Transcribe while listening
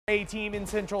A team in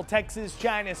Central Texas,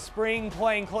 China Spring,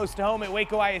 playing close to home at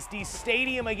Waco ISD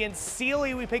Stadium against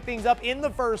Sealy. We pick things up in the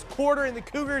first quarter, and the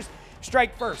Cougars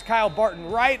strike first. Kyle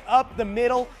Barton right up the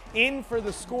middle, in for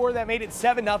the score that made it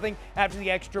 7-0 after the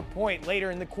extra point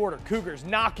later in the quarter. Cougars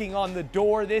knocking on the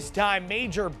door this time.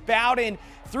 Major Bowden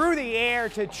through the air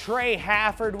to Trey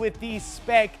Hafford with the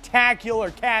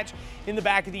spectacular catch in the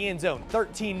back of the end zone.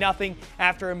 13-0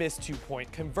 after a missed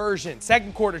 2-point conversion.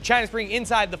 Second quarter, China Spring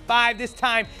inside the 5. This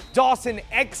time, Dawson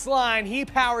Exline, he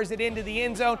powers it into the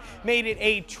end zone, made it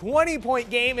a 20-point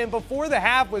game, and before the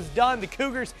half was done, the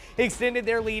Cougars extended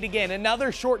their lead again.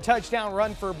 Another short touchdown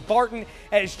run for Barton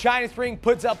as China Spring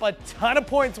puts up a ton of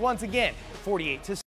points once again, 48-6.